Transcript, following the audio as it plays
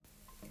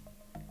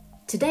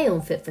Today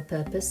on Fit for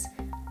Purpose,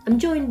 I'm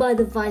joined by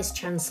the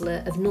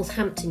Vice-Chancellor of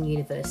Northampton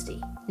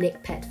University,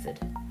 Nick Petford.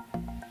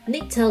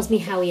 Nick tells me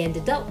how he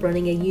ended up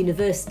running a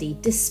university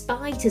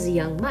despite, as a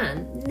young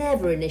man,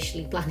 never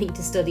initially planning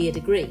to study a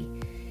degree,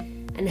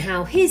 and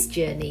how his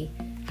journey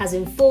has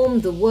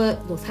informed the work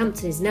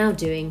Northampton is now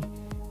doing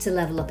to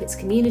level up its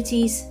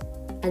communities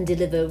and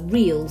deliver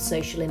real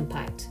social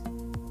impact.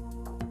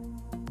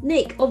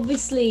 Nick,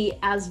 obviously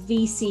as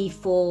VC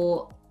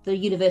for the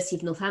University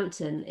of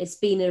Northampton, it's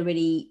been a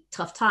really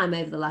tough time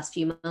over the last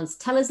few months.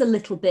 Tell us a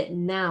little bit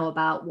now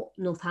about what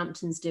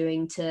Northampton's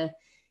doing to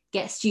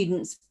get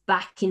students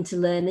back into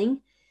learning,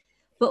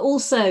 but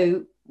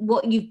also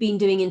what you've been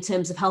doing in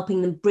terms of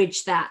helping them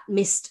bridge that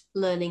missed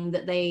learning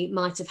that they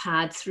might have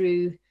had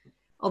through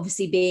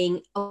obviously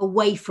being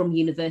away from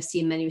university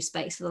in many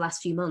respects for the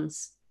last few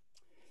months.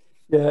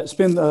 Yeah, it's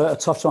been a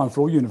tough time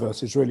for all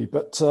universities, really,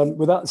 but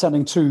without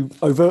sounding too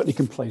overtly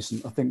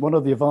complacent, I think one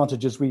of the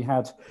advantages we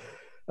had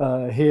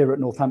here at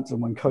Northampton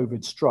when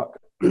COVID struck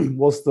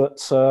was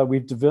that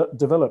we've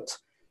developed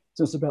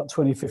since about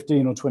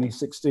 2015 or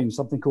 2016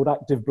 something called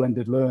active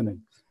blended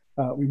learning.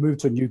 We moved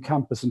to a new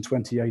campus in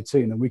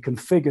 2018 and we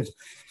configured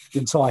the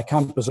entire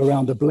campus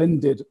around a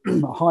blended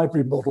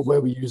hybrid model where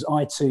we use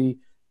IT,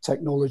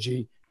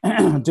 technology,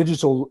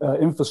 digital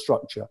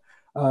infrastructure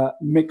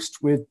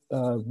mixed with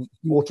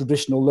more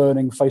traditional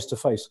learning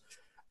face-to-face.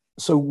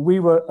 So we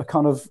were I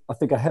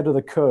think ahead of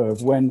the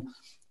curve when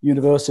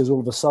universities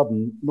all of a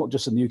sudden, not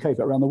just in the UK,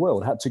 but around the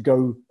world, had to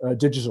go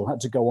digital, had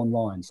to go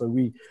online. So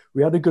we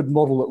had a good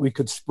model that we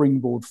could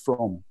springboard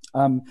from.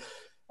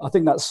 I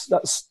think that's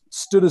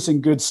stood us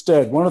in good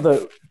stead.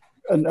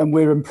 And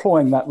we're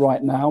employing that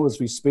right now as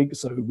we speak.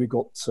 So we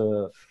got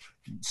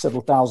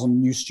several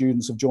thousand new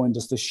students have joined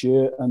us this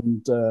year,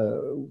 and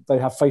they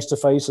have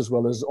face-to-face as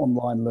well as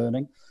online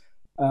learning.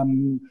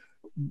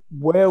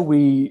 Where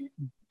we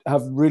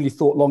have really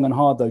thought long and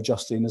hard, though,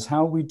 Justine, is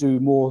how we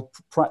do more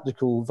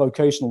practical,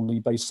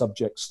 vocationally based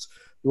subjects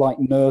like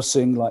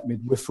nursing, like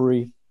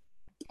midwifery,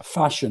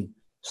 fashion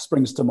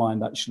springs to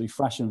mind, actually.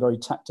 Fashion, very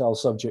tactile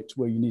subject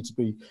where you need to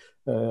be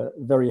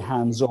very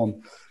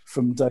hands-on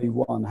from day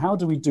one. How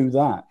do we do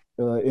that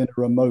in a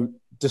remote,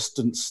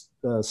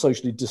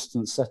 socially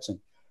distant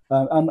setting?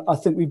 And I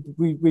think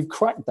we've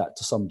cracked that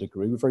to some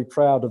degree. We're very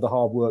proud of the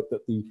hard work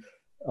that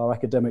our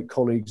academic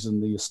colleagues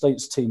and the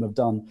estates team have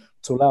done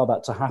to allow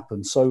that to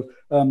happen. So,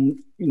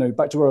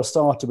 back to where I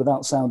started,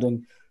 without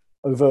sounding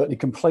overtly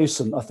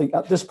complacent, I think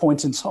at this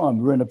point in time,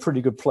 we're in a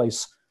pretty good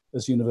place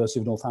as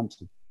University of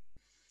Northampton.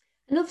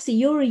 And obviously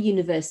you're a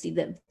university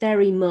that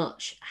very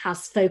much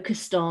has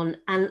focused on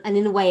and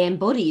in a way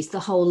embodies the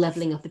whole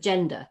levelling up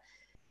agenda.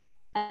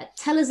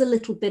 Tell us a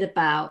little bit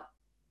about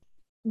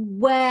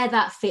where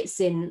that fits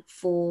in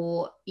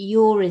for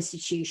your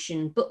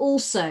institution, but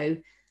also,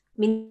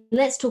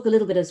 let's talk a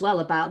little bit as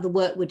well about the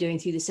work we're doing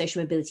through the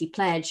Social Mobility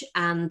Pledge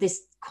and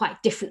this quite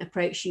different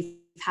approach you've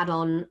had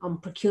on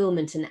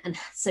procurement and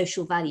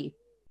social value.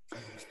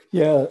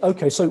 Yeah,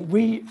 okay. So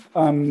we,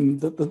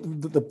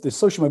 the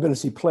Social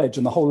Mobility Pledge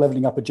and the whole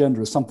levelling up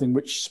agenda is something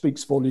which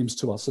speaks volumes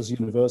to us as a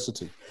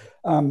university.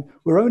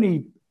 We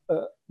only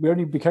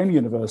became a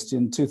university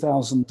in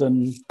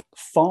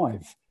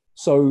 2005.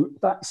 So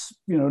that's,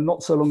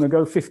 not so long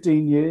ago,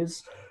 15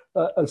 years.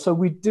 So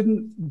we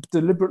didn't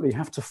deliberately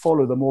have to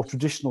follow the more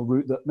traditional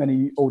route that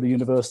many older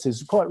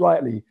universities, quite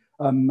rightly,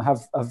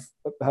 have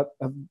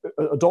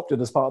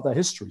adopted as part of their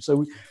history.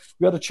 So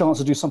we had a chance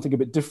to do something a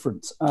bit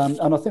different.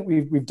 And I think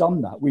we've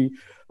done that. We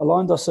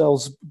aligned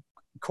ourselves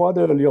quite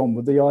early on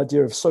with the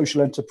idea of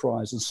social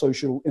enterprise and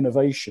social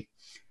innovation.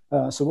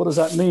 So what does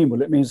that mean?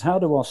 Well, it means how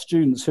do our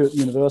students here at the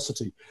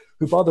university,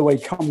 who, by the way,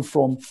 come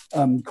from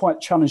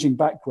quite challenging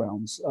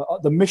backgrounds,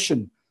 the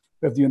mission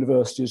of the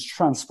university is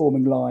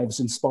transforming lives,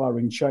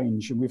 inspiring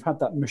change. And we've had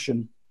that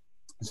mission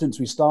since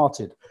we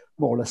started,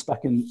 more or less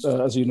back in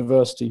as a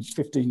university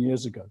 15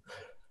 years ago.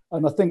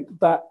 And I think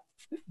that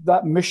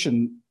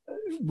mission,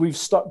 we've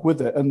stuck with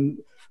it. And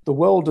the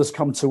world has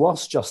come to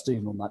us,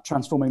 Justine, on that,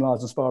 transforming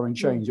lives, inspiring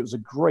change. It was a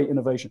great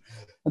innovation.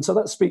 And so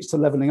that speaks to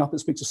levelling up. It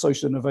speaks to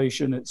social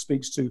innovation. It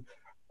speaks to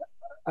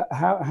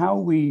how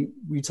we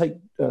take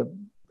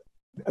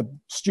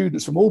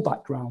students from all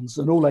backgrounds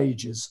and all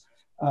ages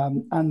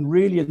and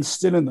really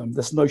instill in them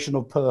this notion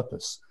of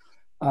purpose.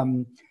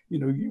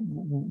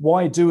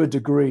 Why do a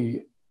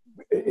degree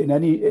in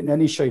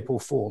any shape or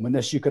form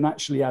unless you can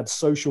actually add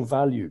social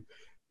value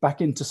back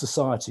into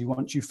society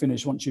once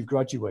you've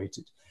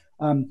graduated?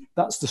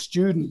 That's the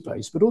student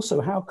base, but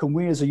also how can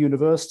we as a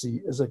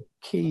university, as a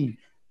key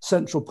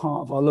central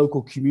part of our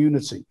local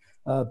community,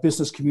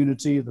 business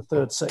community, the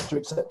third sector,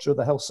 etc.,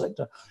 the health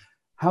sector,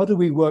 how do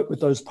we work with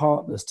those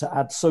partners to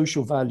add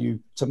social value,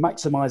 to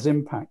maximize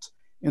impact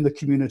in the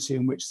community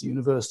in which the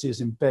university is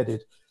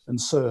embedded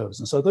and serves?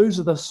 And so those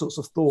are the sorts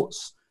of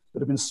thoughts that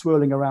have been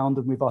swirling around,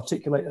 and we've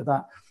articulated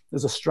that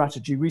as a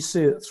strategy. We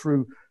see it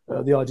through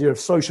the idea of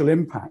social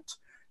impact.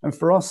 And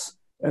for us,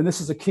 and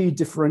this is a key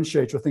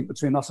differentiator, I think,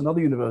 between us and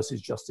other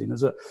universities, Justine,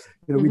 is that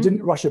we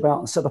didn't rush about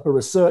and set up a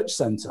research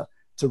centre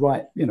to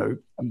write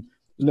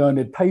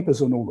learned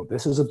papers on all of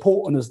this. As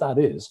important as that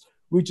is,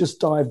 we just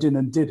dived in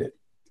and did it.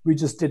 We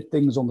just did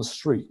things on the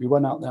street. We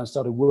went out there and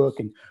started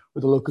working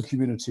with the local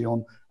community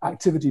on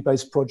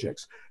activity-based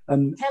projects.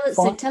 And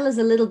tell us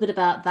a little bit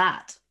about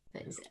that. I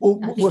think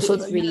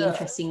it's really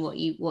interesting what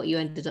you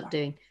ended up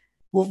doing.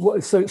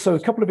 Well, so a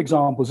couple of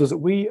examples is that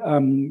we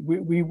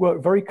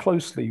work very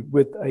closely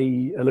with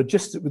the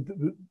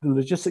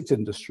logistics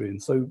industry,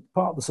 and so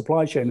part of the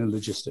supply chain and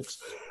logistics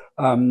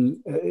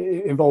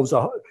involves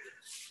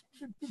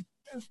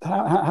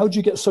how do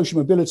you get social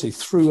mobility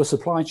through a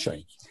supply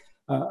chain?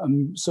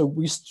 So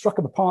we struck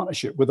up a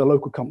partnership with a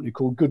local company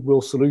called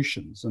Goodwill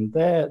Solutions, and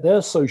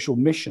their social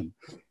mission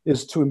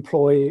is to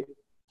employ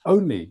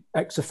only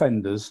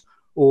ex-offenders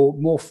or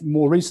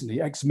more recently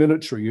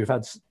ex-military who've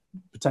had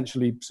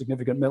potentially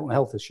significant mental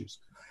health issues.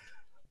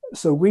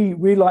 So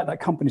we like that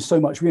company so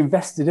much. We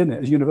invested in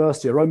it as a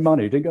university, our own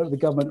money, didn't go to the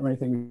government or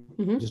anything.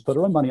 We just put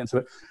our own money into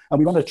it, and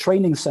we run a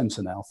training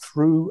centre now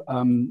through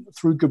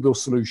Goodwill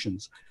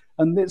Solutions,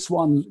 and it's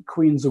won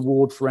Queen's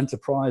Award for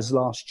Enterprise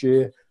last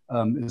year.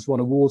 It's won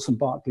awards from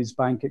Barclays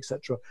Bank,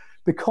 etc.,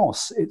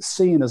 because it's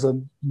seen as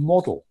a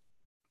model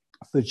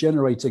for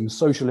generating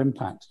social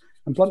impact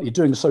and bluntly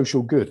doing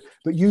social good,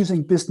 but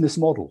using business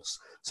models.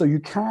 So you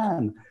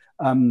can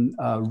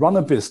run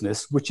a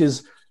business which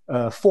is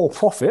for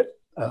profit,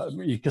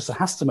 because it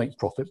has to make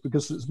profit,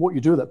 because it's what you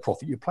do with that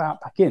profit, you plow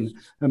it back in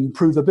and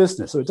improve the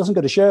business. So it doesn't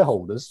go to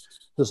shareholders.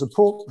 There's a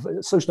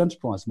social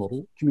enterprise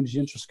model, community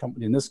interest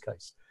company in this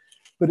case.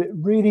 But it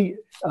really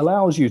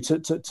allows you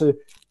to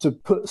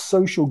put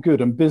social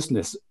good and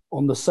business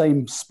on the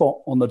same spot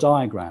on the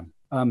diagram.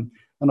 And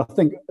I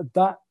think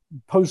that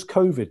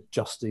post-COVID,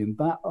 Justine,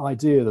 that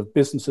idea of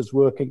businesses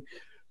working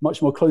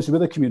much more closely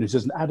with the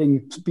communities and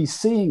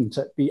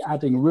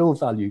adding real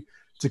value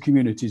to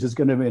communities is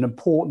going to be an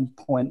important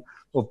point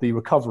of the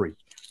recovery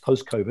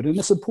post-COVID. And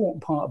it's an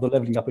important part of the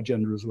levelling up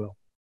agenda as well.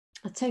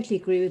 I totally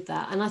agree with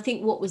that. And I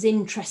think what was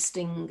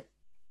interesting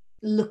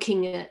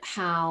looking at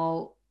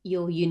how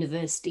your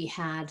university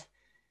had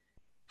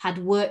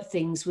worked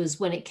things was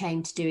when it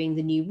came to doing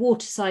the new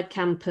Waterside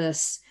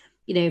campus.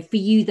 You know, for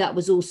you, that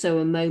was also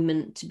a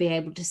moment to be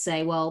able to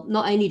say, well,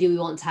 not only do we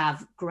want to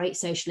have great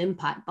social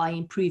impact by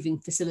improving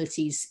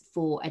facilities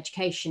for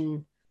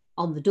education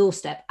on the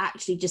doorstep,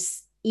 actually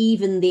just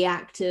even the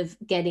act of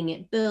getting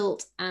it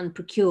built and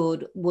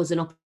procured was an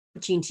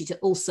opportunity to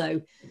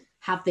also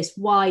have this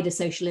wider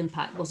social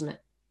impact, wasn't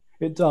it?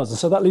 It does. And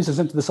so that leads us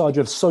into this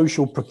idea of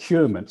social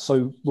procurement.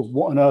 So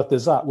what on earth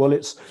is that? Well,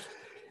 it's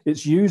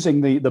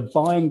using the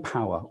buying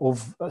power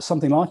of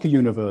something like a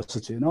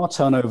university. And our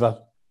turnover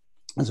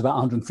is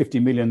about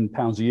 £150 million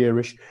a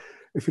year-ish.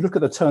 If you look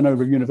at the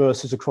turnover of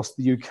universities across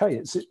the UK,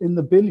 it's in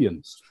the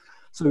billions.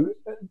 So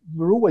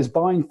we're always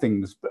buying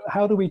things, but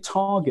how do we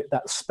target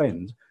that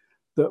spend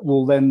that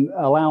will then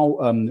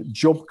allow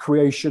job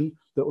creation,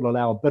 that will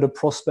allow better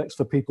prospects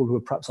for people who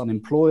are perhaps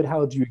unemployed?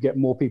 How do you get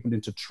more people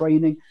into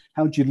training?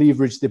 How do you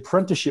leverage the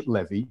apprenticeship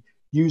levy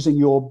using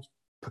your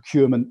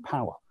procurement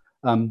power?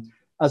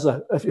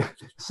 It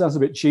sounds a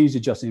bit cheesy,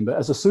 Justine, but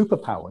as a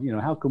superpower, you know,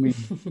 how can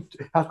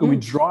we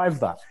drive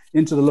that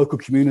into the local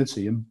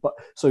community? And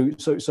so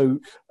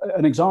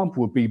an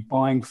example would be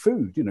buying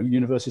food. You know,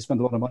 universities spend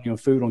a lot of money on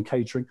food, on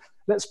catering.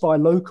 Let's buy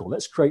local.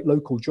 Let's create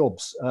local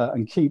jobs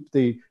and keep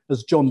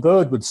as John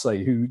Bird would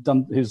say, who's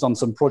done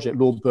some project.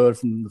 Lord Bird,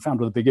 from the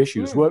founder of the Big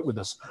Issue, has worked with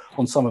us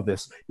on some of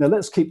this. You know,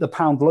 let's keep the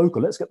pound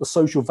local. Let's get the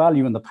social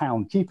value in the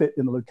pound. Keep it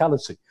in the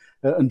locality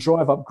and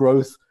drive up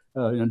growth.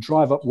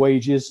 Drive up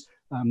wages.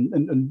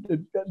 And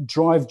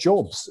drive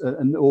jobs,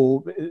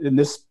 or at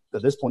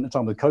this point in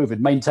time with COVID,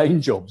 maintain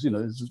jobs. You know,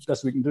 as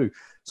best we can do.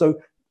 So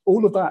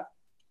all of that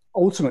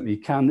ultimately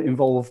can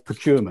involve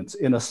procurement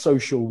in a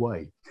social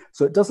way.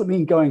 So it doesn't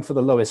mean going for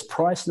the lowest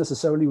price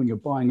necessarily when you're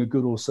buying a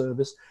good or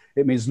service.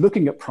 It means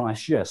looking at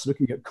price, yes,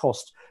 looking at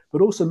cost,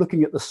 but also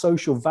looking at the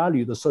social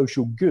value, the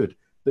social good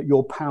that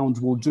your pound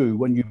will do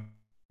when you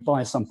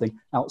buy something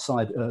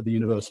outside the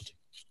university.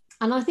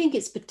 And I think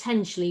it's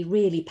potentially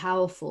really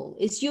powerful.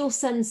 Is your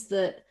sense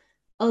that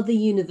other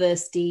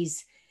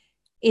universities,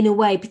 in a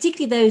way,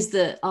 particularly those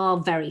that are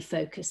very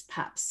focused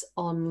perhaps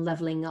on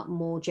levelling up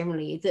more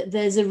generally, that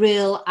there's a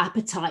real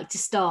appetite to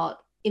start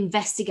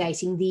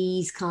investigating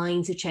these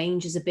kinds of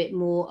changes a bit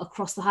more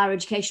across the higher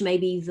education,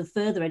 maybe the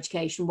further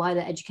education,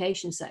 wider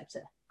education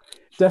sector?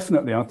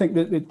 Definitely. I think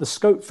that the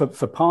scope for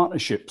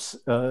partnerships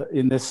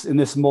in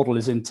this model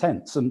is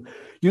intense. And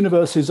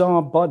universities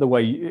are, by the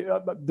way,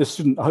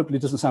 hopefully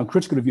doesn't sound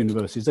critical of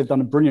universities. They've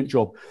done a brilliant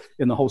job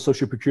in the whole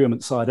social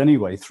procurement side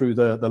anyway, through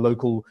the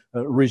local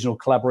regional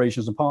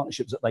collaborations and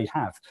partnerships that they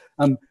have.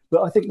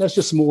 But I think there's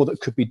just more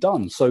that could be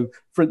done. So,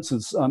 for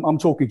instance, I'm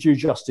talking to you,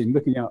 Justine,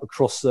 looking out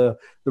across the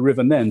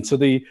River Nen to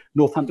the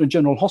Northampton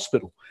General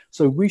Hospital.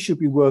 So we should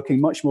be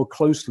working much more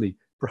closely,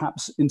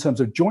 perhaps in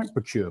terms of joint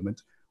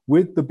procurement,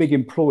 with the big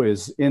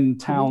employers in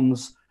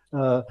towns.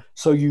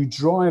 So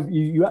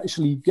you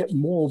actually get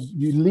more,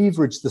 you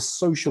leverage the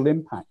social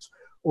impact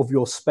of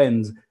your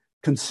spend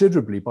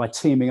considerably by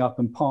teaming up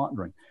and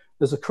partnering.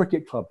 there's a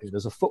cricket club here,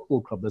 there's a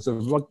football club, there's a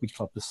rugby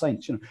club, the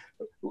Saints.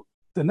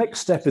 The next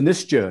step in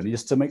this journey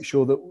is to make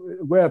sure that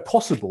where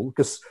possible,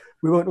 because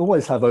we won't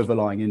always have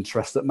overlying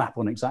interests that map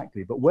on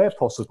exactly, but where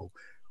possible,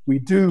 we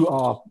do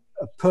our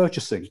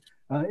purchasing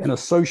in a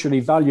socially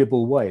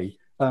valuable way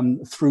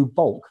through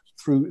bulk,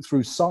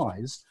 through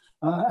size,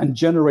 and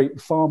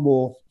generate far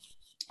more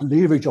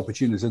leverage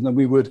opportunities than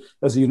we would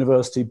as a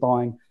university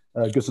buying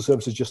goods and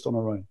services just on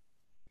our own.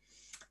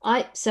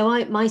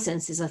 My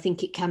sense is I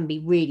think it can be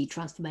really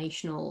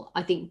transformational.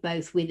 I think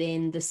both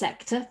within the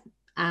sector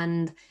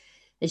and,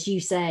 as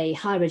you say,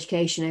 higher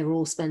education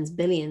overall spends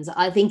billions.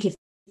 I think if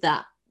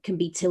that can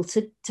be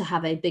tilted to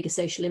have a bigger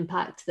social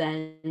impact,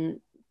 then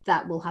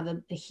that will have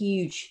a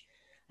huge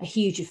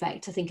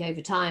effect, I think,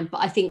 over time.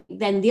 But I think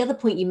then the other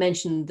point you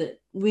mentioned that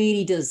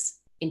really does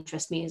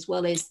interest me as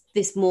well is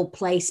this more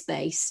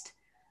place-based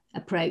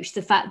approach.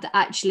 The fact that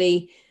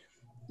actually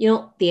you're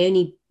not the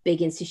only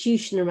big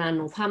institution around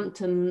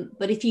Northampton,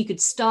 but if you could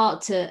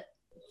start to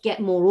get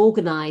more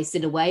organised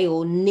in a way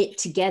or knit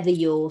together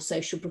your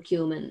social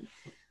procurement,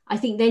 I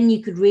think then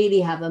you could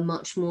really have a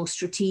much more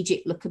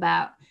strategic look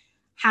about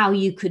how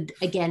you could,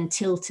 again,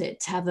 tilt it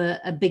to have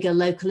a bigger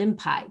local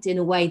impact in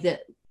a way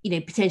that,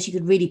 potentially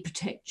could really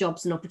protect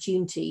jobs and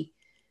opportunity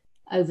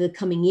over the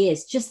coming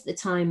years, just at the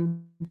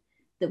time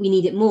that we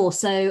need it more.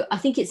 So I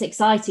think it's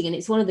exciting, and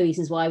it's one of the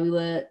reasons why we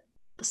were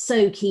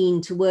so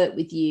keen to work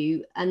with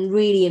you and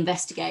really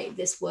investigate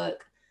this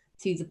work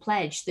through the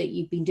pledge that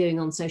you've been doing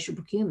on social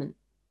procurement.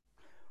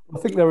 I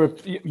think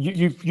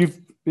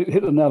you've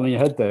hit the nail on your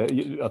head there.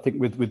 I think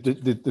with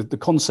the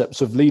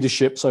concepts of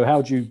leadership. So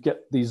how do you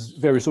get these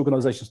various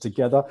organisations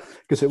together?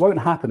 Because it won't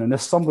happen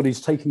unless somebody's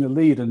taking the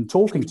lead and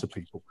talking to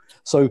people.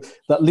 So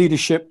that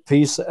leadership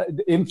piece,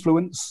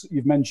 influence,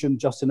 you've mentioned,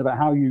 Justin, about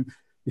how you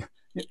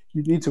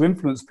need to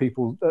influence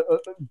people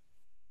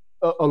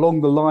along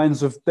the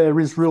lines of there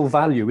is real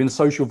value in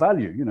social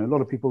value. A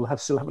lot of people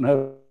still haven't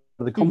heard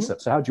of the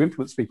concept. Mm-hmm. So how do you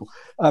influence people?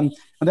 And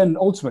then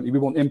ultimately we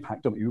want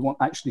impact, don't we? We want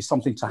actually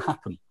something to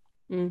happen.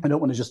 I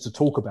don't want to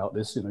talk about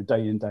this,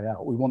 day in, day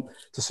out. We want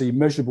to see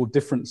measurable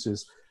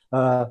differences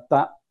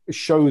that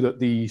show that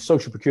the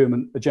social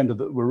procurement agenda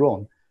that we're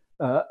on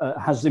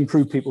has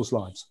improved people's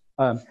lives.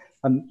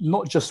 And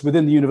not just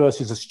within the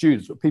university as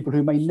students, but people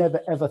who may never,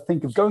 ever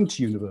think of going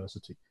to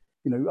university.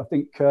 I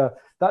think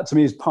that to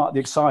me is part of the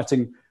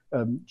exciting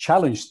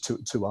challenge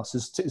to us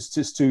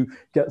is to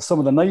get some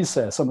of the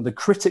naysayers, some of the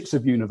critics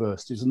of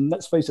universities. And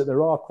let's face it,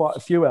 there are quite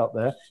a few out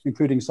there,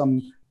 including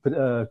some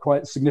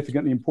quite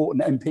significantly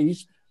important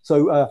MPs.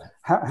 So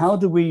how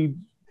do we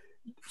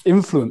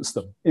influence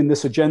them in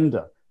this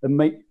agenda and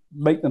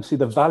make them see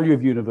the value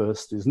of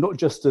universities, not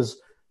just as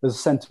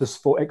centres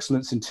for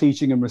excellence in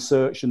teaching and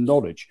research and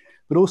knowledge,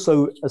 but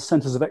also as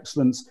centres of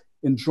excellence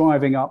in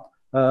driving up,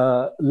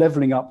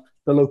 levelling up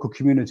the local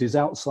communities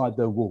outside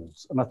their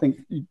walls. And I think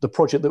the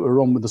project that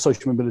we're on with the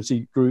Social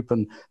Mobility Group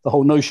and the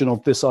whole notion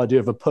of this idea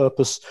of a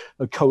purpose,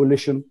 a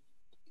coalition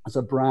as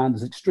a brand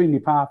is extremely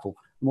powerful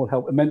and will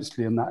help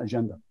immensely in that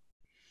agenda.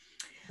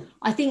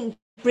 I think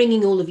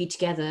bringing all of you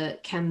together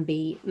can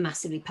be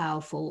massively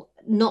powerful,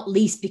 not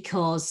least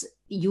because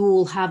you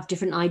all have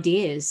different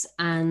ideas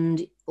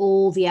and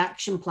all the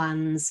action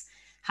plans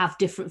have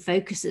different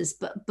focuses,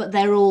 but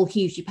they're all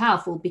hugely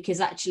powerful because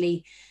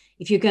actually,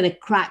 if you're going to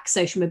crack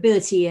social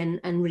mobility and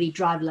really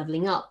drive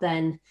levelling up,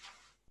 then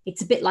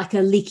it's a bit like a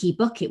leaky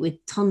bucket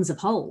with tons of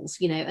holes,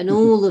 and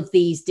all of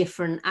these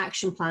different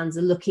action plans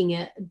are looking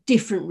at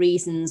different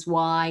reasons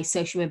why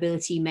social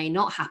mobility may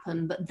not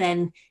happen, but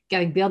then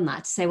going beyond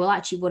that to say, well,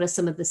 actually, what are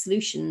some of the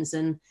solutions?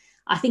 And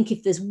I think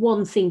if there's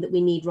one thing that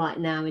we need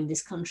right now in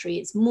this country,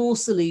 it's more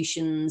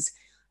solutions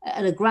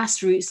at a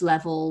grassroots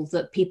level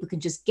that people can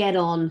just get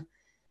on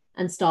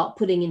and start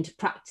putting into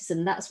practice.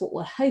 And that's what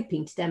we're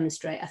hoping to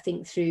demonstrate, I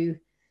think, through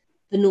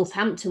the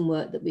Northampton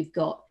work that we've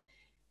got.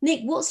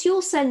 Nick, what's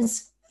your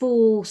sense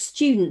for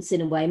students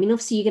in a way? I mean,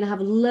 obviously, you're going to have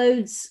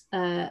loads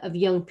of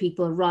young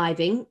people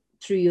arriving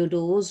through your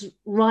doors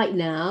right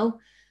now.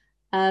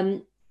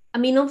 I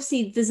mean,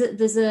 obviously, there's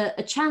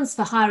a chance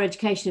for higher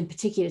education in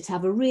particular to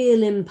have a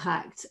real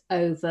impact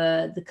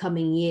over the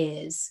coming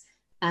years,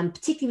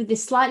 particularly with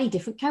this slightly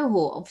different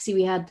cohort. Obviously,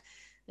 we had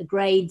a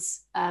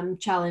grades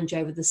challenge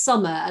over the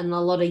summer, and a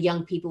lot of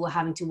young people were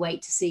having to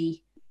wait to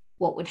see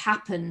what would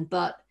happen.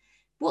 But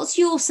what's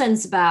your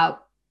sense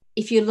about,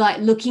 if you're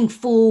looking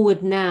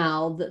forward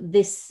now, that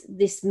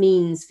this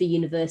means for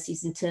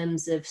universities in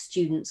terms of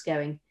students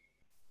going?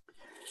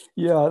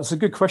 Yeah, it's a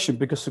good question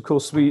because, of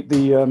course, I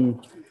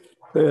don't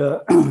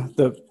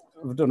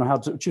know how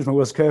to choose my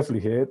words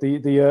carefully here.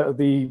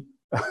 The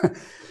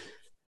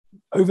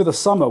over the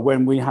summer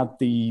when we had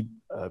the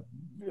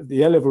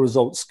A-level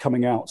results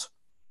coming out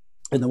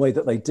in the way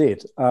that they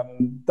did,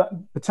 that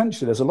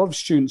potentially there's a lot of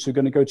students who are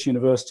going to go to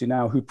university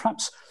now who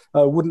perhaps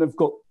wouldn't have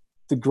got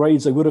the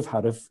grades they would have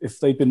had if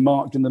they'd been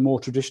marked in the more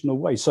traditional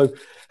way. So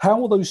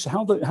how those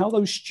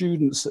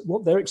students,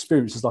 what their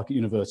experience is like at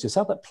universities,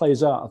 how that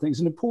plays out, I think is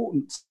an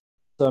important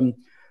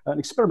An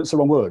experiment's the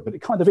wrong word, but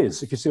it kind of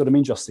is, if you see what I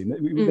mean, Justine.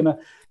 We're going to,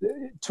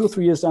 2 or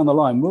 3 years down the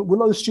line, will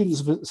those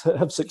students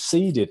have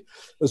succeeded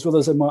as well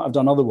as they might have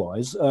done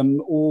otherwise,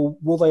 or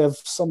will they have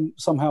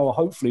somehow or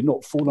hopefully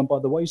not fallen by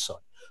the wayside?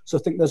 So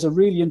I think there's a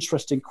really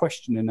interesting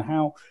question in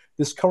how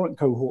this current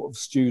cohort of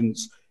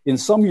students in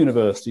some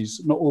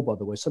universities, not all by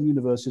the way, some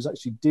universities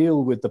actually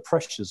deal with the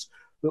pressures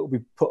that will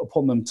be put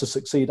upon them to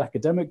succeed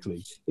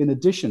academically, in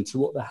addition to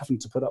what they're having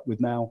to put up with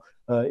now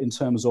in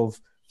terms of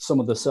some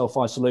of the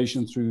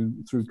self-isolation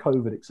through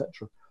COVID,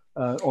 etc.,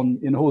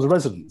 in halls of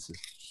residences.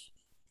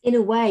 In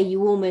a way,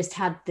 you almost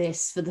had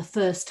this for the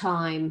first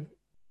time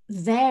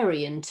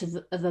variant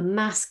of a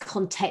mass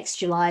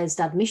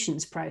contextualized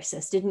admissions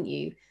process, didn't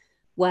you?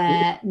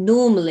 Where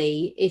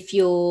normally, if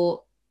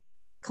you're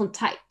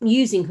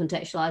using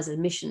contextualized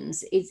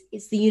admissions,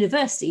 it's the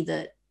university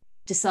that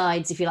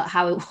decides, if you like,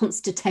 how it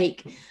wants to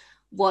take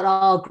what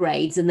are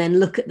grades and then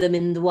look at them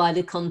in the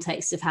wider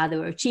context of how they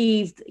were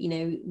achieved,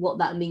 what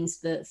that means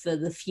for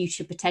the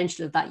future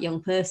potential of that young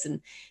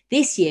person.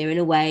 This year, in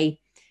a way,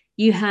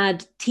 you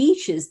had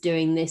teachers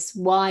doing this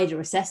wider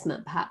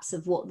assessment, perhaps,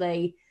 of what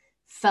they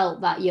felt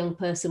that young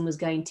person was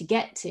going to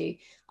get to.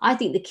 I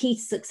think the key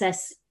to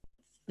success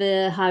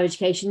for higher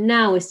education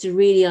now is to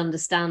really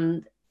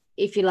understand,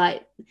 if you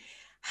like,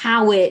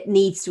 how it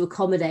needs to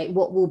accommodate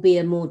what will be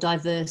a more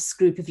diverse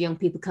group of young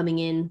people coming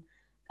in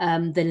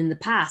than in the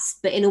past.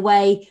 But in a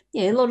way,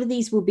 a lot of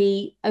these will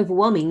be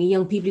overwhelmingly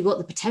young people who've got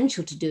the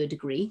potential to do a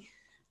degree.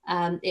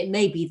 It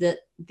may be that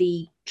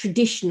the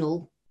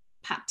traditional,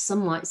 perhaps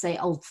some might say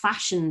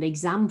old-fashioned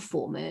exam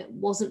format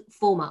wasn't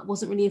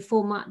really a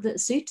format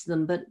that suited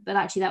them, but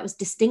actually that was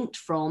distinct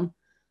from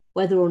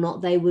whether or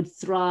not they would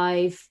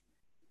thrive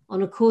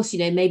on a course.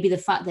 Maybe the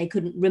fact they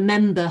couldn't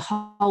remember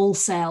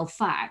wholesale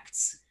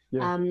facts,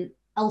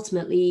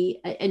 ultimately,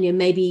 and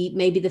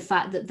maybe the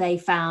fact that they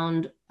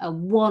found a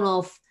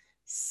one-off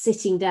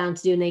sitting down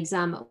to do an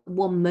exam at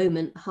one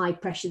moment, high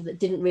pressure, that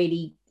didn't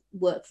really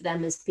work for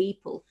them as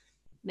people.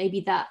 Maybe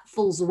that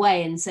falls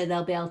away, and so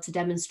they'll be able to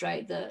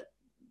demonstrate that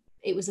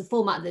it was a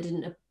format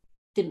that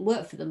didn't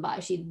work for them, but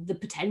actually the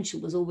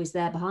potential was always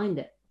there behind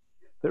it.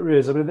 There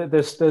is. I mean,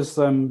 there's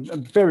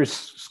various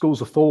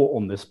schools of thought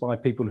on this by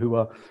people who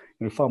are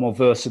far more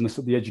versed in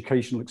the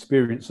educational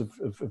experience of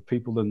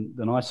people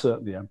than I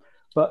certainly am.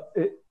 But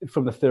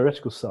from the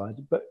theoretical side,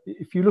 but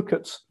if you look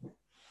at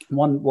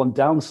one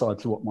downside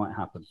to what might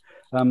happen,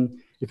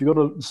 if you've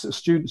got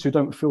students who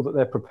don't feel that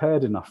they're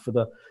prepared enough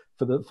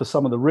for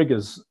some of the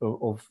rigors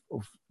of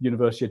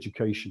university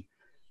education,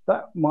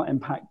 that might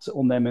impact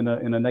on them in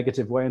a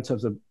negative way in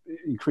terms of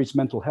increased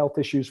mental health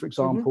issues, for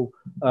example.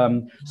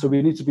 So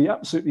we need to be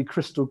absolutely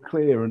crystal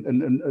clear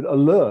and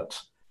alert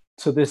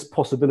to this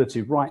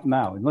possibility right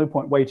now. There's no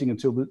point waiting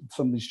until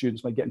some of these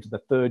students may get into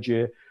their third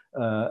year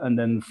and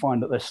then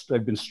find that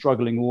they've been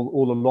struggling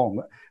all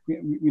along.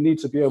 We need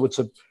to be able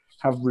to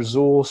have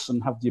resource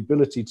and have the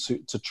ability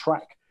to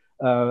track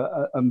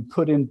and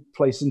put in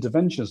place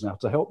interventions now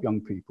to help young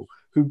people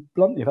who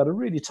bluntly have had a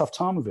really tough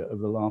time of it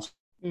over the last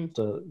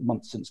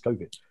months since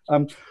COVID.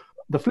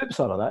 The flip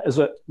side of that is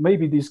that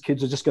maybe these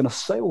kids are just going to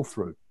sail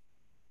through.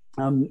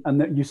 And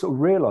that you sort of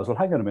realize, well,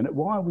 hang on a minute,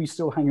 why are we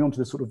still hanging on to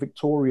this sort of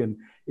Victorian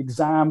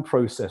exam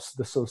process,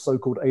 the sort of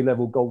so-called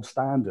A-level gold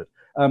standard?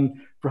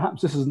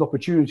 Perhaps this is an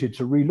opportunity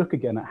to relook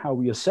again at how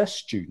we assess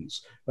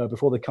students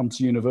before they come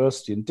to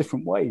university in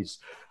different ways.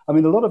 I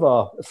mean,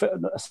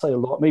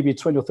 maybe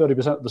 20 or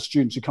 30% of the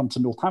students who come to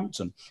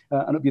Northampton,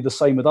 and it'll be the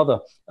same with other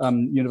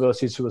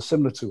universities who are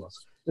similar to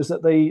us, is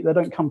that they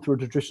don't come through a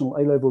traditional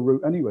A-level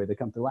route anyway. They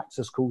come through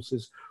access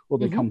courses, or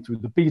they come through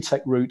the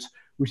BTEC route,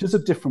 which is a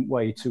different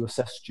way to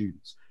assess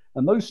students.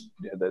 And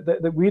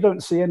we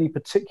don't see any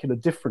particular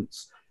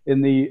difference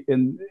in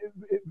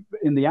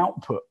the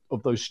output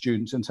of those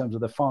students in terms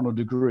of their final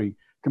degree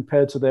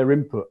compared to their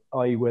input,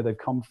 i.e. where they've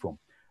come from.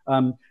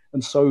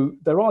 And so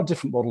there are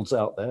different models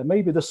out there.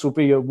 Maybe this will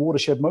be a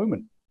watershed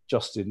moment,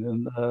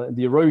 Justin, and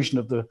the erosion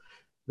of the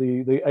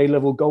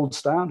A-level gold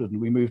standard, and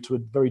we move to a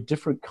very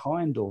different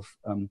kind of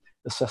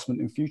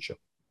assessment in future.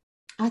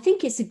 I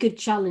think it's a good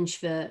challenge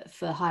for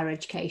higher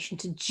education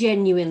to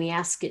genuinely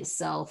ask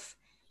itself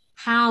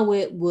how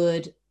it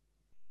would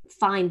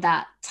find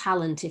that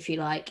talent, if you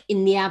like,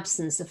 in the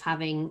absence of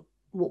having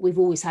what we've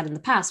always had in the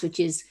past, which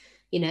is,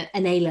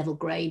 an A-level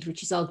grade,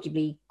 which is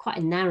arguably quite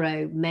a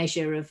narrow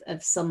measure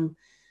of some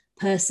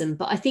person.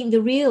 But I think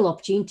the real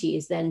opportunity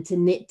is then to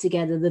knit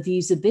together the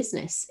views of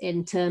business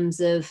in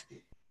terms of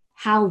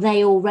how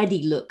they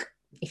already look,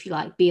 if you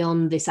like,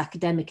 beyond this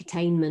academic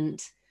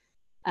attainment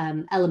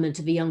element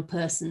of a young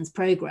person's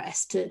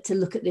progress, to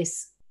look at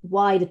this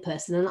wider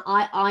person. And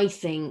I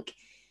think,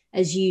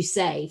 as you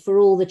say, for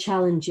all the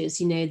challenges,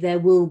 there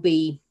will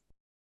be,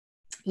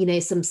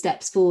 some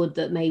steps forward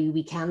that maybe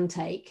we can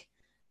take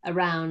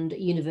around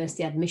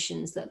university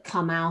admissions that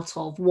come out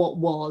of what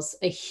was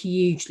a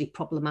hugely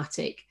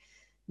problematic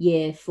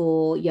year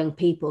for young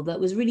people that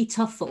was really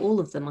tough for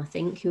all of them, I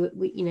think, who,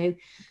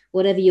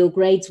 whatever your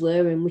grades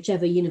were and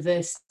whichever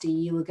university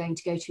you were going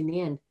to go to in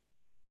the end.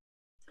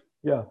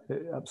 Yeah,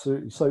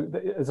 absolutely. So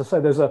as I say,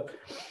 there's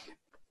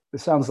it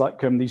sounds like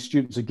these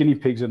students are guinea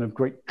pigs in a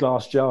great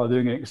glass jar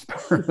doing an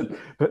experiment,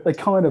 but they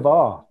kind of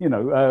are.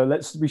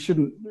 We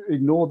shouldn't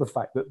ignore the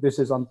fact that this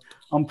is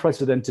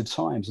unprecedented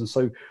times, and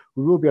so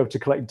we will be able to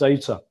collect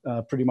data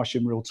pretty much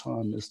in real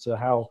time as to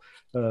how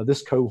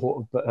this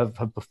cohort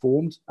have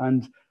performed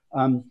and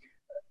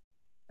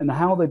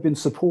how they've been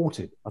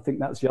supported. I think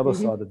that's the other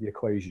side of the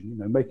equation.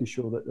 Making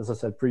sure that, as I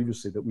said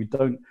previously, that we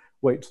don't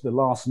wait to the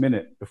last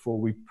minute before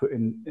we put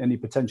in any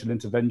potential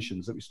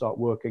interventions, that we start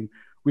working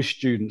with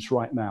students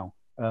right now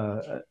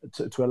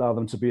to allow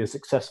them to be as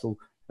successful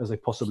as they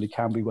possibly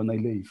can be when they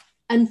leave.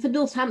 And for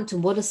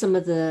Northampton, what are some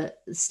of the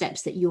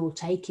steps that you're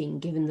taking,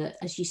 given that,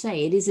 as you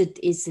say, it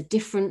is a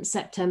different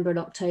September and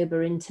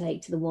October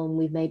intake to the one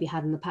we've maybe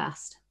had in the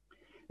past?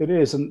 It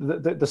is,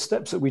 and the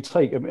steps that we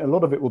take, I mean, a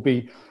lot of it will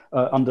be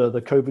under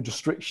the COVID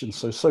restrictions,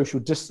 so social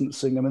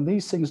distancing. I mean,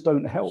 these things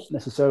don't help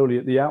necessarily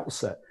at the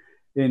outset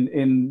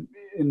in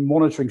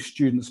monitoring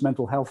students'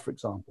 mental health, for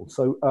example.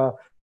 So,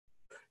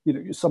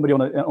 somebody on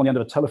the end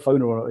of a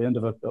telephone or on the end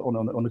of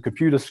on a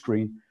computer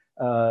screen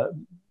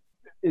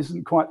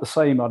isn't quite the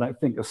same, I don't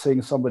think, as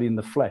seeing somebody in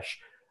the flesh.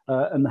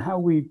 And how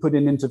we put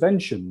in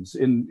interventions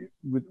in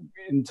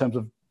terms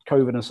of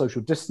COVID and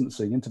social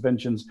distancing,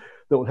 interventions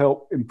that will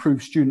help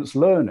improve students'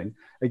 learning,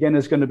 again,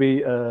 is going to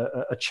be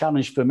a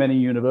challenge for many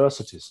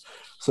universities.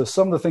 So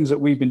some of the things that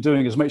we've been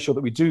doing is make sure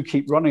that we do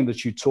keep running the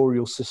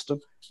tutorial system,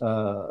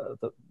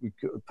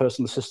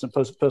 personal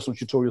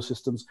tutorial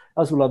systems,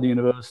 as will other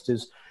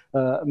universities.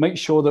 Make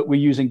sure that we're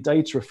using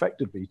data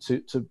effectively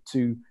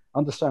to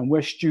understand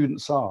where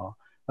students are,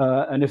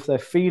 and if they're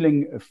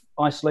feeling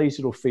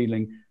isolated or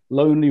feeling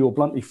lonely or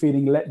bluntly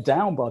feeling let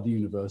down by the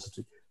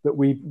university, that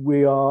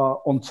we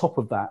are on top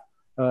of that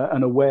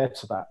and aware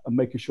to that, and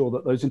making sure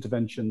that those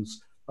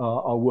interventions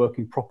are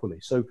working properly.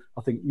 So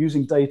I think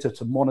using data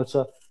to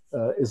monitor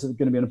is going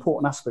to be an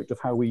important aspect of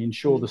how we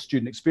ensure the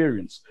student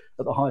experience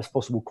at the highest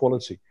possible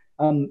quality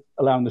and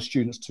allowing the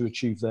students to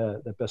achieve their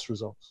best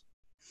results.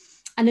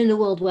 And in a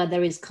world where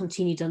there is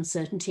continued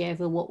uncertainty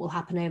over what will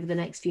happen over the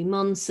next few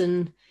months,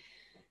 and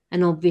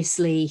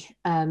obviously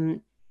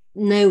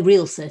no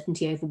real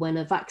certainty over when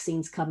a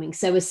vaccine's coming.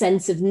 So a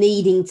sense of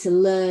needing to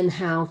learn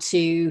how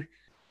to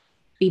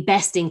be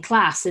best in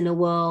class in a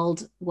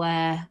world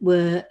where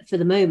we're, for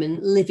the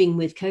moment, living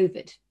with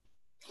COVID.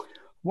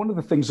 One of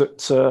the things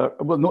that,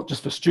 well, not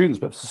just for students,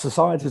 but for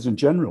societies in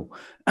general,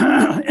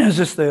 is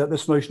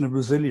this notion of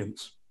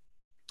resilience.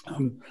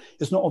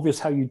 It's not obvious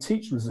how you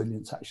teach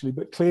resilience, actually,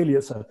 but clearly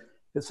it's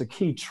a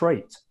key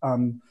trait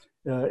in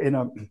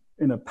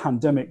a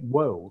pandemic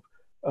world.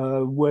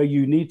 Where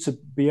you need to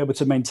be able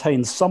to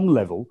maintain some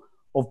level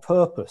of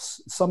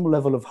purpose, some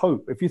level of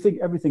hope. If you think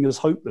everything is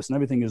hopeless and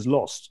everything is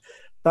lost,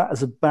 that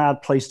is a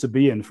bad place to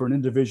be in for an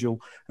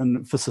individual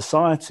and for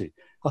society.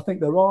 I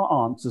think there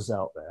are answers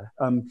out there.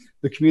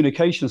 The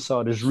communication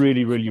side is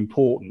really, really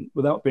important.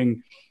 Without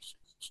being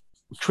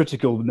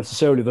critical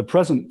necessarily of the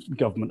present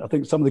government, I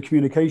think some of the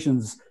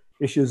communications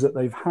issues that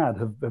they've had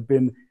have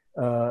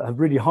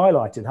really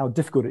highlighted how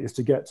difficult it is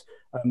to get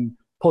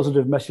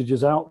positive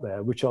messages out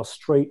there, which are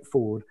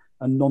straightforward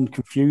and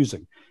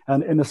non-confusing.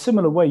 And in a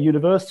similar way,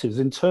 universities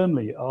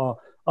internally are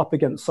up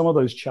against some of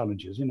those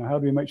challenges. How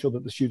do we make sure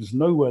that the students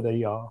know where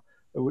they are,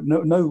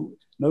 know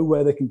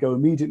where they can go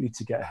immediately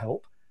to get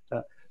help?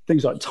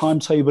 Things like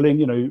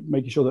timetabling,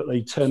 making sure that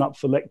they turn up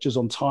for lectures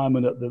on time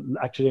and that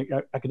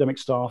the academic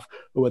staff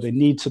are where they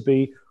need to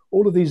be.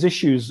 All of these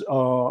issues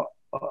are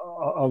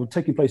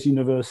taking place in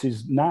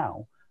universities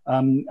now,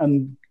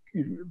 and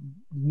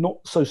not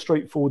so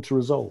straightforward to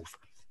resolve.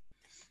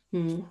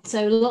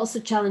 So lots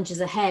of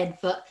challenges ahead,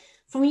 but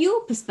from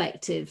your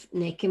perspective,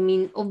 Nick, I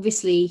mean,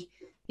 obviously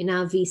you're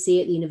now VC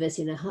at the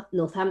University of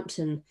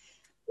Northampton.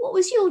 What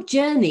was your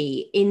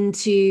journey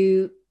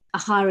into a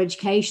higher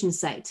education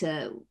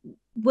sector?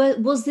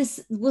 Was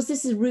this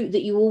a route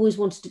that you always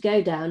wanted to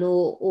go down,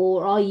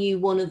 or are you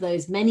one of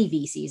those many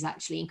VCs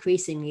actually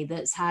increasingly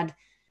that's had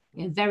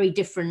very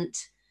different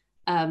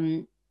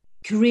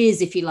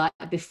careers, if you like,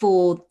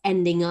 before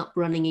ending up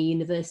running a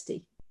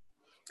university?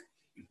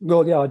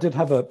 Well, yeah, I did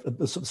have a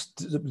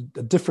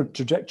different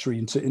trajectory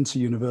into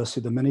university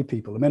than many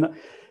people. I mean,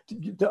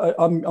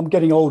 I'm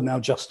getting old now,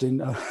 Justin.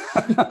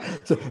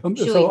 So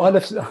I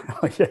left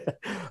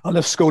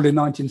school in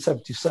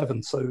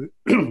 1977. So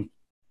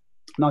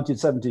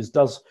 1970s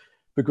does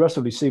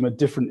progressively seem a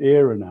different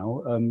era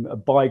now, a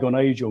bygone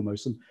age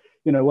almost. And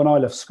when I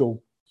left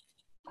school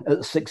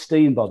at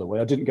 16, by the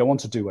way, I didn't go on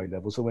to do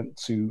A-levels. I went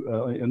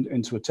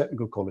into a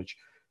technical college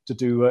to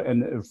do a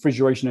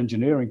refrigeration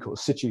engineering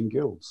course, City and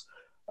Guilds.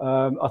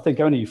 I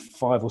think only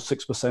 5 or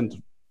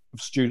 6%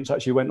 of students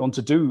actually went on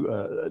to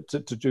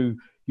do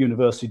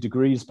university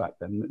degrees back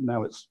then.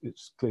 Now it's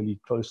clearly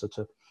closer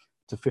to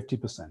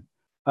 50%.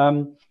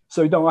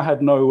 So no, I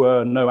had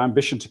no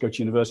ambition to go to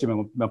university.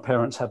 My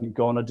parents hadn't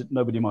gone.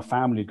 Nobody in my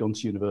family had gone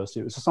to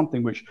university. It was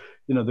something which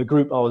the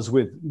group I was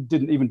with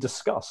didn't even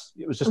discuss.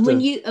 It was just.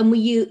 And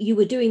you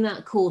were doing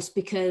that course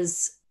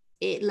because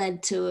it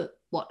led to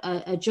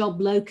a job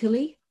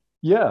locally?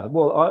 Yeah,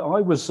 well,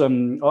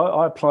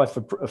 I applied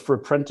for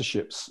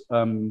apprenticeships.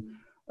 I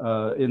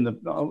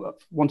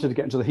wanted to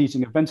get into the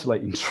heating and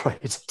ventilating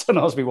trade. Don't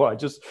ask me why. I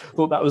just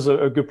thought that was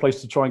a good place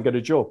to try and get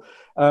a job.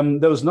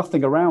 There was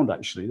nothing around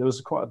actually. There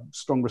was quite a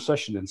strong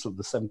recession in sort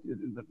of the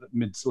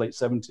mid to late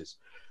 70s,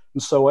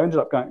 and so I ended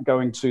up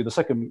going to the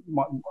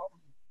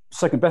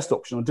second best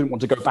option. I didn't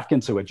want to go back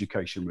into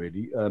education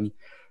really.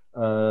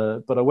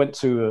 But I went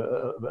to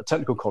a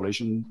technical college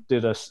and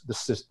did the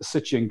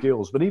City and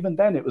Guilds. But even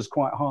then, it was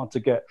quite hard to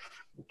get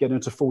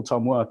into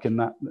full-time work in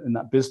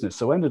that business.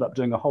 So I ended up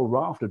doing a whole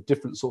raft of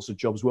different sorts of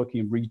jobs, working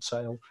in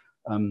retail.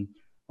 I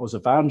was a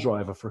van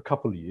driver for a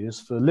couple of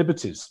years for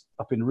Liberties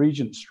up in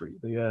Regent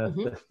Street,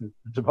 the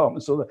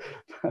department store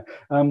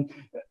there.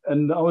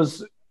 And I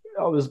was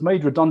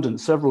made redundant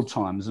several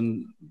times,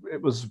 and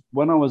it was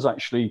when I was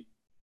actually.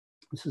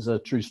 This is a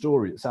true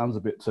story. It sounds a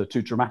bit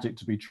too dramatic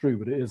to be true,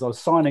 but it is. I was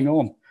signing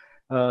on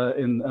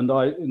in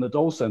the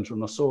Dole Centre,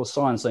 and I saw a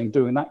sign saying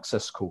 "Do an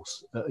access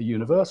course at a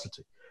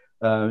university."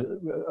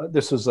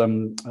 This was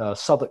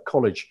Southwark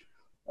College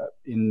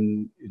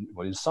in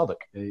Southwark,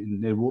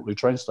 near Waterloo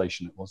train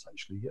station. It was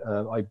actually.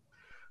 I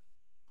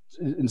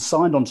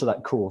signed onto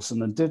that course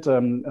and then did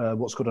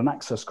what's called an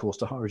access course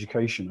to higher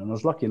education, and I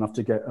was lucky enough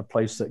to get a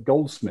place at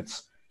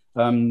Goldsmiths,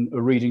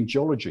 reading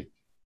geology.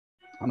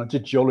 And I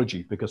did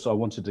geology because I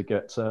wanted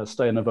to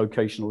stay in a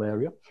vocational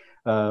area.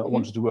 I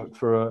wanted to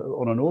work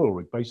on an oil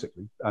rig,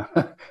 basically,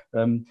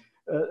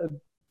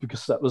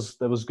 because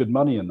there was good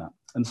money in that.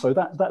 And so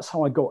that's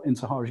how I got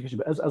into higher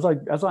education. But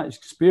as I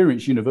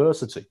experienced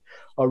university,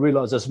 I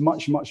realised there's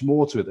much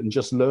more to it than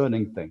just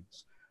learning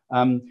things.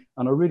 And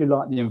I really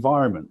liked the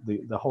environment,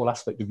 the whole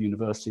aspect of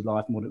university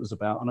life and what it was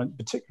about. And in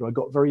particular, I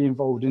got very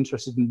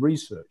interested in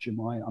research in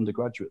my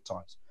undergraduate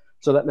times.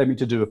 So that led me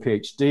to do a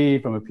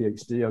PhD. From a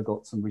PhD, I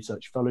got some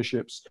research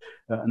fellowships.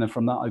 And then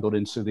from that, I got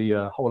into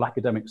the whole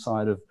academic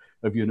side of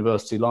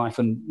university life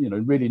and,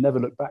 really never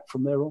looked back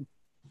from there on.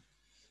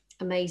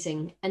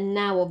 Amazing. And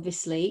now,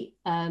 obviously,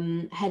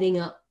 heading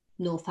up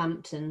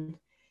Northampton.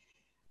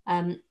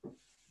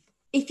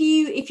 If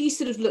you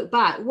sort of look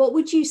back, what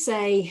would you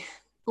say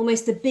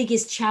almost the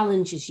biggest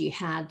challenges you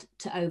had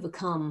to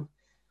overcome?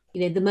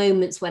 The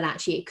moments when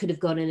actually it could have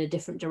gone in a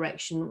different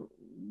direction.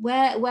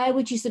 Where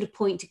would you sort of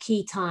point to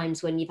key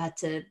times when you've had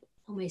to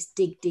almost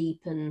dig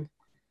deep and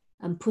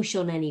push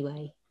on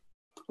anyway?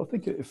 I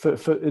think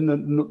for in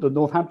the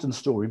Northampton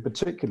story in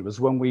particular was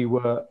when we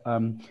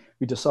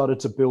decided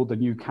to build a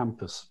new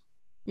campus.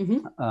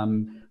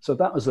 So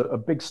that was a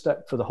big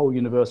step for the whole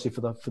university,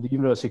 for the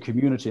university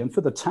community, and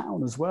for the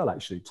town as well.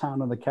 Actually,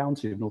 town and the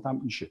county of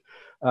Northamptonshire.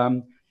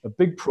 A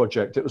big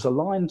project. It was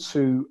aligned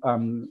to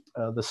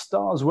the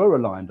stars were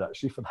aligned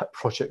actually for that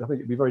project. I think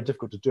it'd be very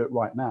difficult to do it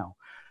right now.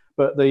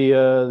 But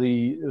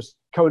the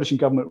coalition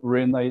government were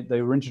in.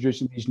 They were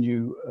introducing these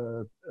new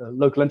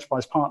local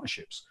enterprise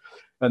partnerships,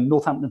 and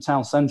Northampton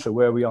Town Centre,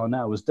 where we are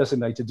now, was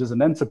designated as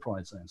an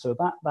enterprise zone. So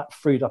that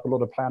freed up a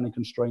lot of planning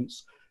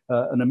constraints,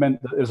 and it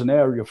meant that there was an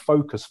area of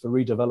focus for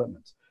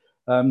redevelopment.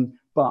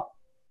 But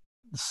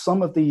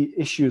some of the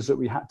issues that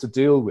we had to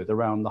deal with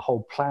around the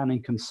whole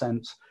planning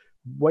consent,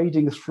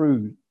 wading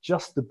through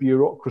just the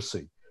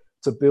bureaucracy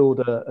to build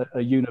a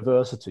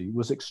university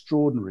was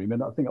extraordinary. I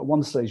mean, I think at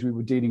one stage we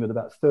were dealing with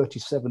about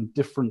 37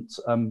 different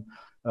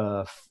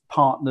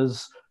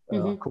partners,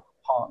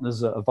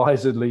 partners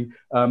advisedly,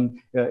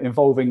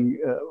 involving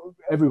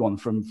everyone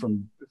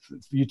from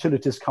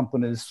utilities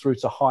companies through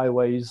to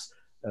highways,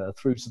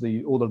 through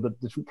to all of the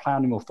different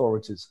planning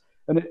authorities,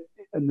 and the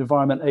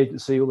Environment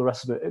Agency, all the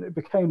rest of it. And it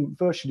became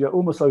virtually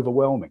almost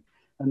overwhelming.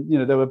 And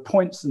there were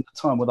points in the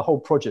time where the whole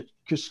project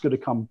just could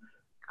have come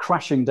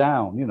crashing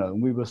down,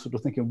 and we were sort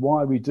of thinking,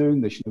 why are we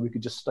doing this? We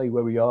could just stay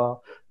where we are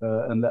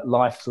and let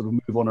life sort of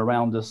move on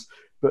around us.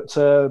 But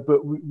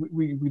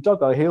we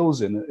dug our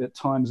heels in at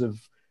times of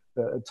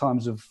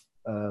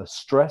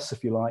stress,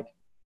 if you like,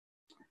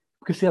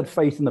 because we had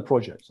faith in the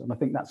project. And I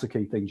think that's the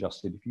key thing,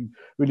 Justin. If you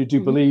really do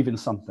believe in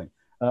something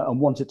and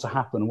want it to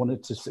happen, and want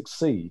it to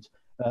succeed,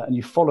 and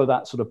you follow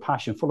that sort of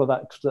passion, follow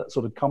that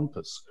sort of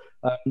compass,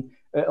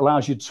 it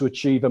allows you to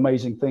achieve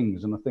amazing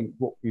things. And I think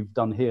what we've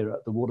done here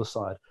at the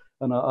Waterside,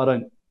 and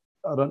I'm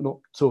not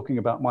talking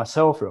about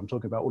myself here, I'm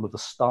talking about all of the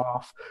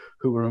staff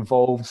who were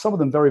involved, some of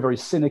them very, very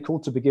cynical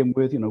to begin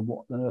with,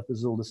 what on earth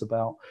is all this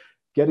about?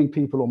 Getting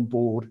people on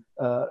board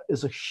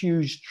is a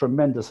huge,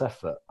 tremendous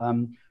effort.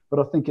 But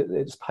I think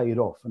it's paid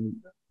off. And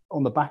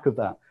on the back of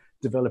that,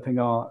 developing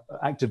our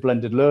active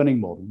blended learning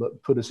model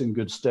that put us in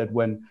good stead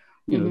when,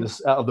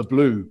 this out of the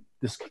blue,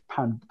 this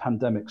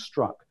pandemic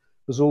struck,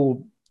 was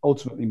all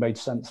ultimately made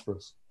sense for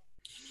us.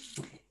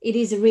 It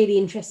is a really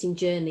interesting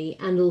journey,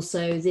 and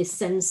also this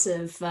sense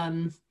of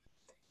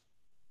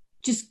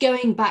just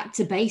going back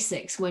to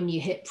basics when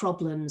you hit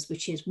problems,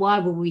 which is why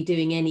were we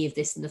doing any of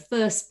this in the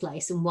first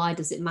place, and why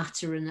does it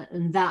matter,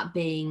 and that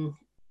being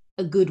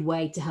a good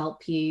way to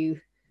help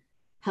you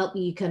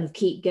kind of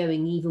keep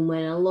going even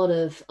when a lot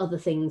of other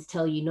things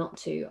tell you not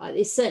to.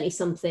 It's certainly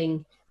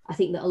something I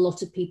think that a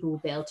lot of people will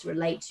be able to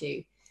relate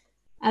to.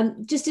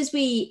 Just as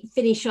we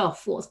finish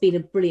off what's been a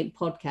brilliant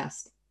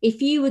podcast,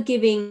 if you were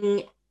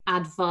giving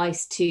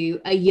advice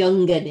to a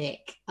younger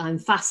Nick, I'm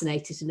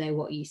fascinated to know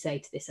what you say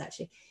to this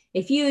actually.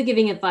 If you were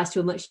giving advice to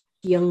a much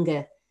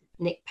younger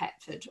Nick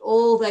Petford,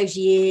 all those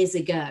years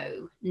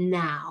ago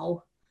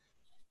now,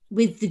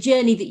 with the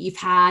journey that you've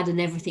had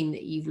and everything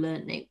that you've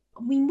learned, Nick,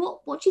 I mean,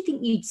 what do you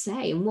think you'd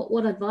say, and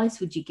what advice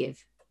would you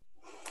give?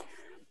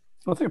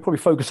 I think I'll probably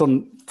focus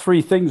on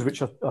three things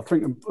which I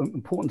think are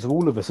important to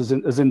all of us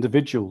as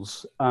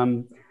individuals,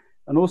 and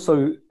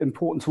also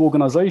important to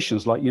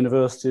organisations like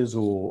universities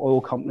or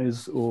oil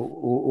companies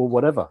or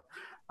whatever.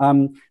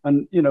 And,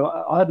 you know,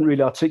 I hadn't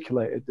really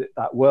articulated it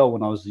that well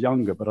when I was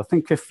younger, but I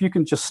think if you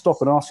can just stop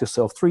and ask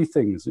yourself three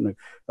things, you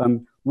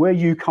know, where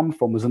you come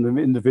from as an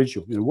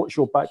individual, you know, what's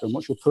your background,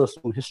 what's your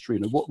personal history,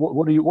 you know,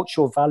 what's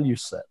your value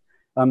set?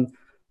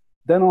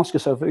 Then ask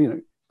yourself, you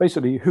know,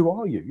 basically, who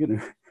are you? You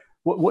know,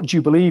 what do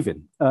you believe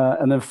in?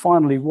 And then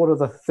finally, what are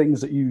the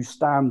things that you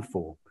stand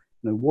for?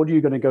 You know, what are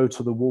you going to go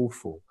to the wall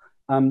for?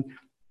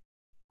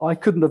 I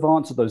couldn't have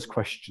answered those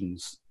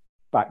questions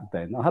back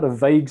then. I had a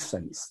vague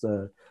sense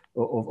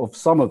of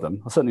some of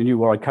them. I certainly knew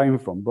where I came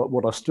from, but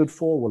what I stood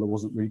for, well, I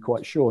wasn't really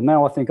quite sure.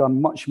 Now I think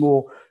I'm much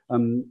more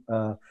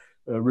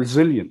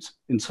resilient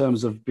in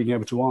terms of being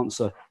able to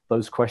answer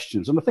those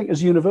questions. And I think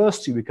as a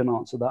university, we can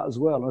answer that as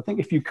well. And I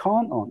think if you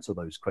can't answer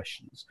those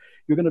questions,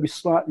 you're going to be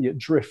slightly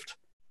adrift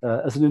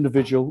as an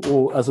individual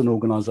or as an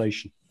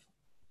organisation.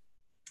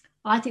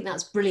 I think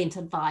that's brilliant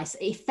advice.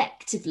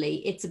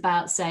 Effectively, it's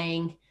about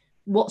saying,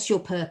 what's your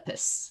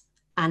purpose,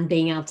 and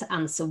being able to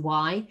answer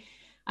why.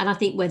 And I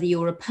think whether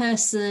you're a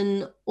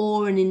person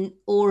or an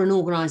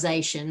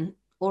organisation,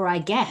 or I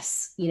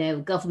guess, you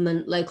know,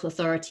 government, local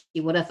authority,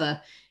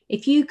 whatever,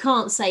 if you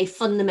can't say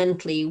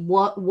fundamentally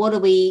what are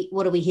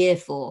we here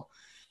for,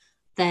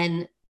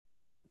 then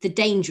the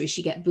danger is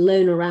you get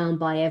blown around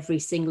by every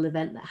single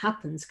event that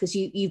happens, because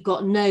you've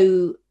got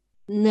no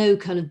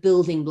kind of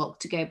building block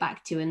to go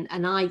back to.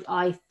 And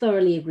I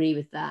thoroughly agree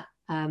with that.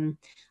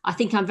 I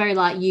think I'm very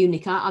like you,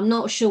 Nick. I'm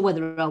not sure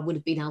whether I would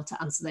have been able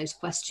to answer those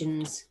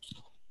questions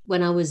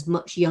when I was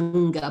much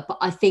younger, but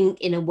I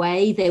think in a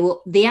way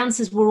the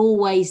answers were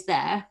always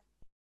there.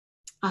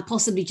 I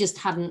possibly just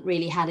hadn't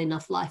really had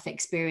enough life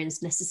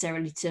experience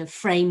necessarily to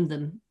frame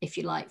them, if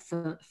you like,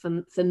 for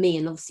me.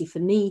 And obviously for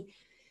me,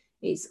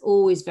 it's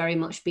always very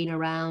much been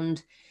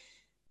around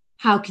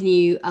how can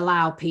you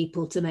allow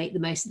people to make the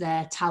most of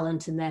their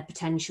talent and their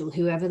potential,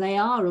 whoever they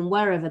are and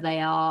wherever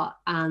they are.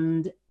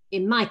 And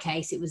in my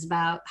case, it was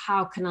about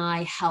how can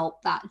I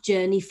help that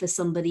journey for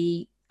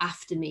somebody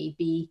after me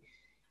be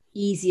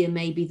easier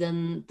maybe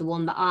than the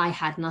one that I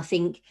had. And I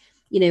think,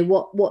 you know,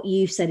 what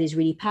you've said is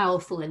really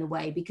powerful in a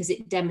way, because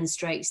it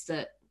demonstrates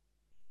that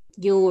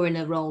you're in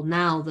a role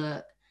now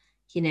that,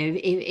 you know,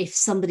 if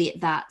somebody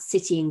at that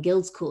City and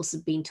Guilds course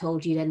had been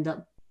told you'd end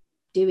up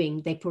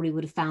doing, they probably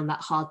would have found that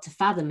hard to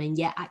fathom. And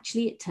yet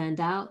actually it turned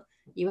out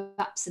you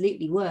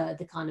absolutely were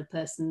the kind of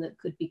person that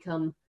could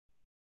become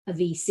a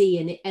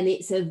VC. And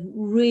it's a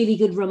really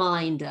good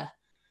reminder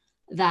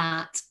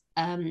that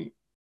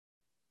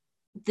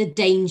the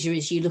danger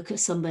is you look at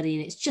somebody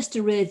and it's just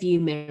a rear view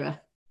mirror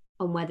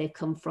on where they've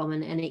come from,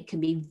 and it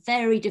can be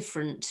very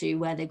different to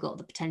where they've got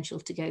the potential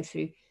to go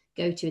to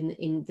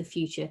in the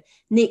future.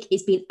 Nick,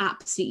 it's been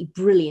absolutely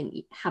brilliant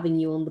having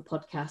you on the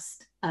podcast.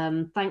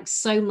 Thanks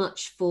so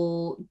much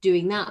for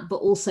doing that, but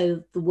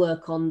also the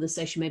work on the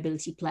Social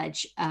Mobility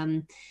Pledge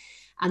and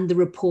the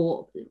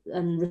report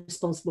and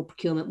responsible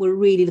procurement. We're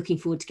really looking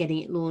forward to getting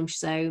it launched.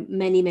 So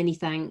many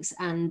thanks,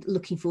 and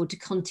looking forward to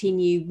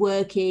continue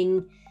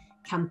working,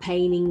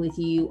 campaigning with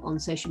you on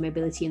social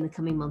mobility in the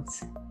coming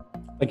months.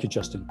 Thank you,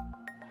 Justin.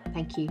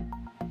 Thank you.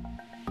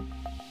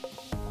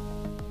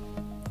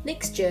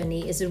 Nick's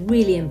journey is a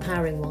really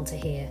empowering one to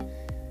hear,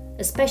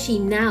 especially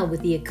now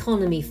with the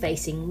economy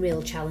facing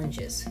real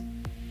challenges.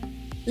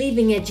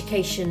 Leaving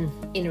education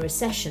in a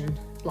recession,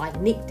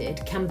 like Nick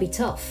did, can be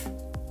tough,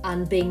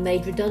 and being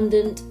made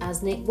redundant,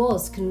 as Nick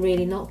was, can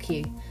really knock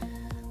you.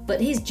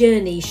 But his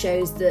journey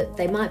shows that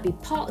they might be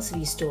parts of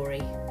your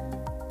story,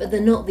 but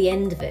they're not the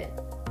end of it.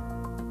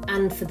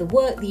 And for the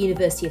work the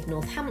University of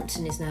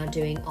Northampton is now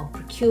doing on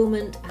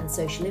procurement and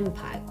social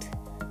impact,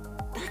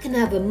 that can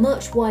have a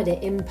much wider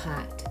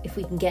impact if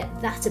we can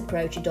get that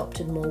approach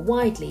adopted more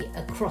widely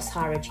across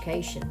higher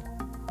education.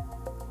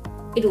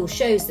 It all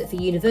shows that for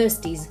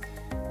universities,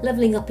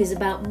 levelling up is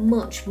about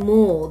much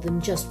more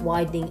than just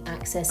widening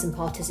access and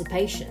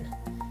participation.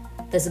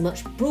 There's a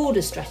much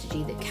broader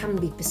strategy that can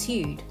be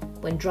pursued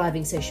when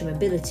driving social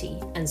mobility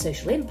and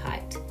social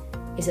impact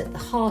is at the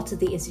heart of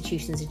the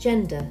institution's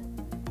agenda,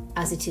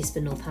 as it is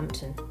for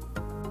Northampton.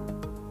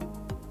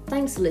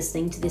 Thanks for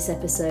listening to this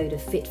episode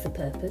of Fit for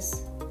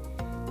Purpose.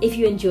 If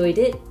you enjoyed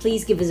it,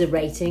 please give us a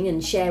rating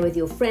and share with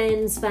your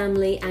friends,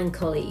 family and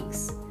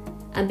colleagues.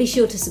 And be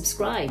sure to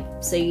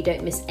subscribe so you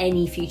don't miss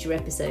any future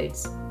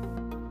episodes.